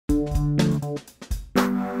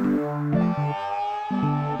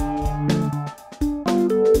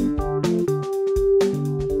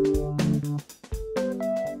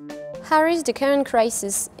is the current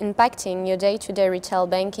crisis impacting your day-to-day retail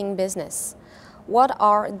banking business? What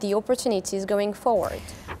are the opportunities going forward?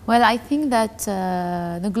 Well, I think that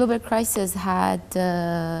the global crisis had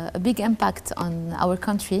a big impact on our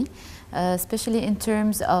country, especially in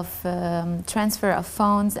terms of transfer of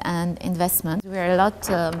funds and investment. We are a lot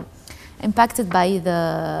impacted by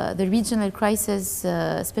the regional crisis,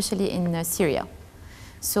 especially in Syria.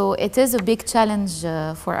 So it is a big challenge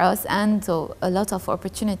for us, and a lot of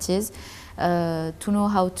opportunities to know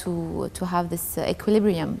how to have this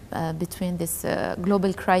equilibrium between this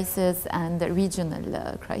global crisis and the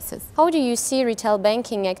regional crisis. How do you see retail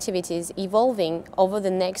banking activities evolving over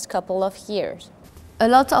the next couple of years? A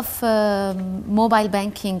lot of mobile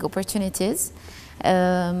banking opportunities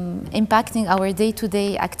impacting our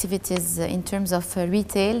day-to-day activities in terms of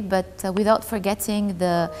retail, but without forgetting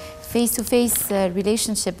the face-to-face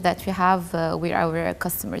relationship that we have with our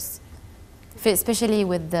customers, especially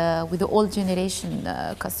with the old generation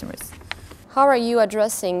customers. How are you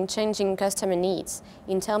addressing changing customer needs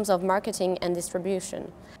in terms of marketing and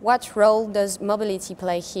distribution? What role does mobility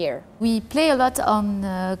play here? We play a lot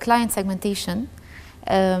on client segmentation.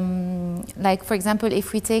 Like, for example,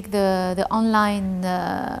 if we take the online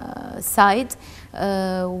side,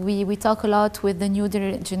 we talk a lot with the new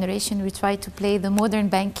generation. We try to play the modern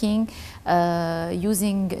banking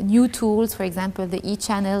using new tools, for example, the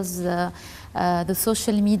e-channels, the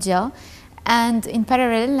social media. And in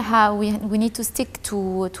parallel, how we need to stick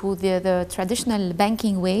to the traditional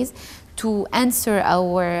banking ways to answer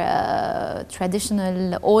our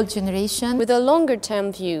traditional old generation. With a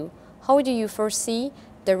longer-term view, how do you foresee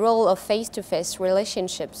the role of face-to-face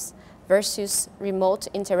relationships versus remote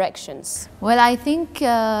interactions? Well, I think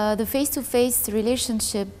the face-to-face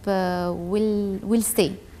relationship will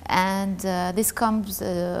stay, and this comes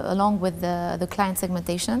along with the client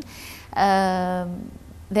segmentation.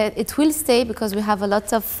 That it will stay because we have a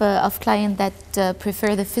lot of clients that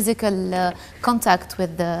prefer the physical contact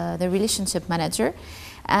with the relationship manager.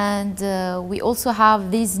 And we also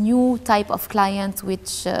have this new type of client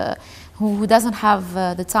who doesn't have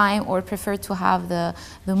the time or prefer to have the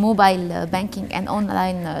mobile banking and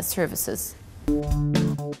online services.